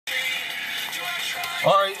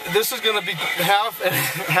Alright, this is going to be have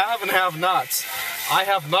and have nots. I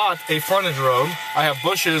have not a frontage road. I have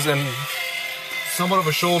bushes and somewhat of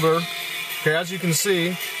a shoulder. Okay, as you can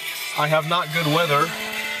see, I have not good weather.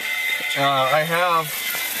 I have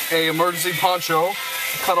a emergency poncho.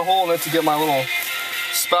 Cut a hole in it to get my little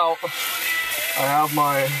spout. I have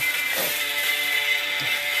my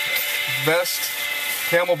vest,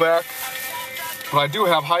 camelback. But I do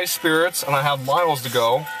have high spirits and I have miles to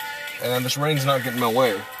go. And this rain's not getting in my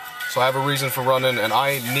way. So I have a reason for running, and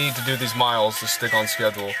I need to do these miles to stick on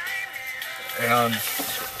schedule. And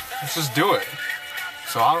let's just do it.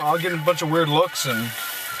 So I'll get a bunch of weird looks, and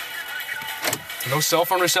no cell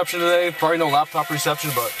phone reception today, probably no laptop reception,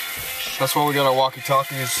 but that's why we got our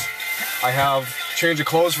walkie-talkies. I have change of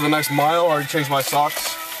clothes for the next mile. I already changed my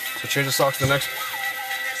socks. So change the socks for the next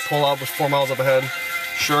pull out was 4 miles up ahead.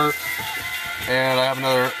 Shirt. And I have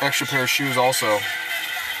another extra pair of shoes also.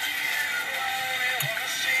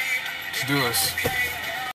 Let's do this.